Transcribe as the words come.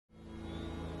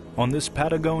On this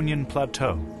Patagonian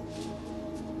plateau,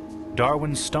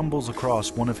 Darwin stumbles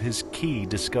across one of his key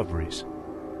discoveries.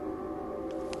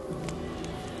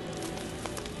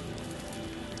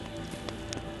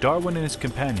 Darwin and his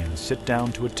companions sit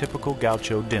down to a typical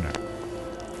gaucho dinner.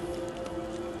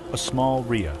 A small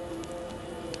rhea.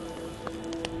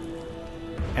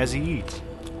 As he eats,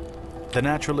 the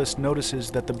naturalist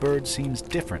notices that the bird seems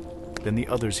different than the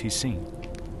others he's seen.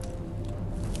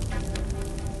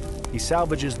 He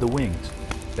salvages the wings,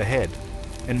 the head,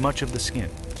 and much of the skin.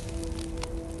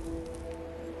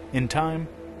 In time,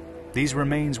 these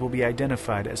remains will be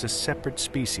identified as a separate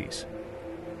species,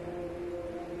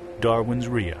 Darwin's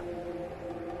rhea.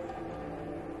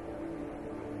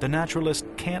 The naturalist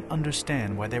can't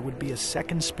understand why there would be a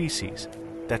second species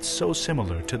that's so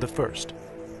similar to the first.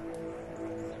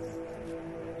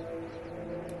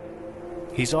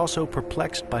 He's also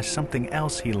perplexed by something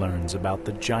else he learns about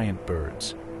the giant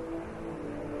birds.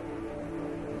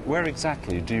 Where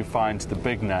exactly do you find the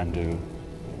big Nandu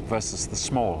versus the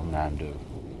small Nandu?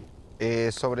 In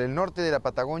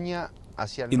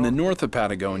the north of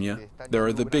Patagonia, there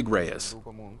are the big rheas,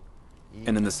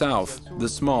 and in the south, the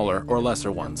smaller or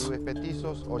lesser ones.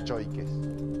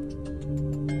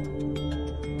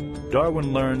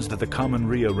 Darwin learns that the common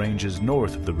rhea ranges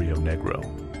north of the Rio Negro,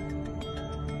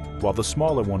 while the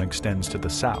smaller one extends to the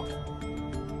south.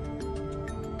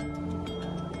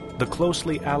 The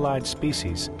closely allied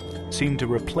species seem to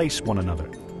replace one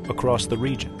another across the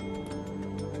region.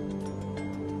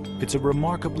 It's a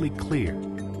remarkably clear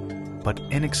but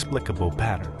inexplicable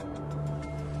pattern.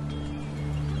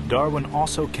 Darwin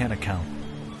also can account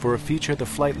for a feature the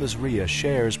flightless rhea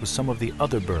shares with some of the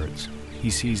other birds he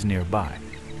sees nearby.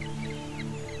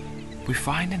 We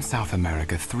find in South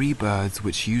America 3 birds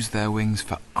which use their wings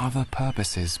for other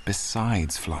purposes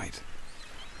besides flight.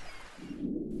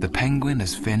 The penguin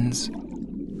as fins,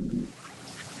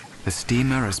 the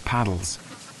steamer as paddles,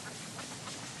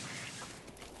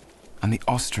 and the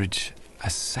ostrich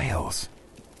as sails.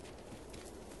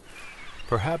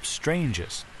 Perhaps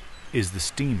strangest is the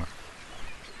steamer.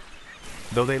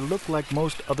 Though they look like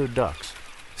most other ducks,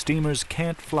 steamers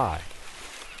can't fly.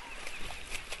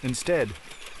 Instead,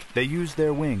 they use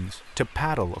their wings to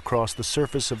paddle across the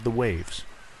surface of the waves.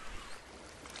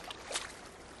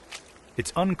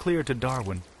 It's unclear to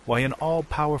Darwin why an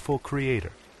all-powerful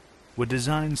creator would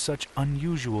design such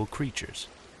unusual creatures.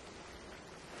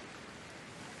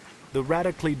 The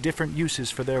radically different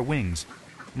uses for their wings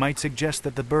might suggest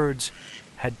that the birds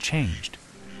had changed.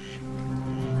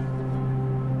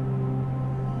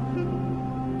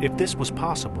 If this was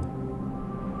possible,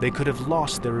 they could have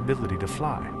lost their ability to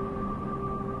fly.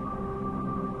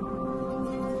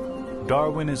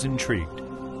 Darwin is intrigued,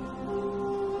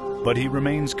 but he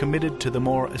remains committed to the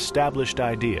more established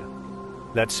idea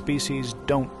that species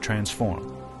don't transform.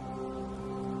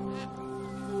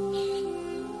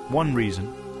 One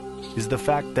reason is the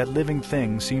fact that living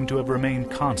things seem to have remained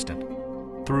constant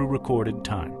through recorded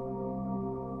time.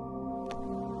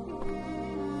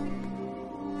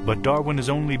 But Darwin is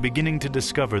only beginning to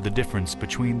discover the difference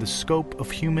between the scope of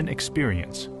human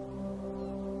experience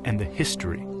and the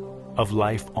history of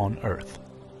life on Earth.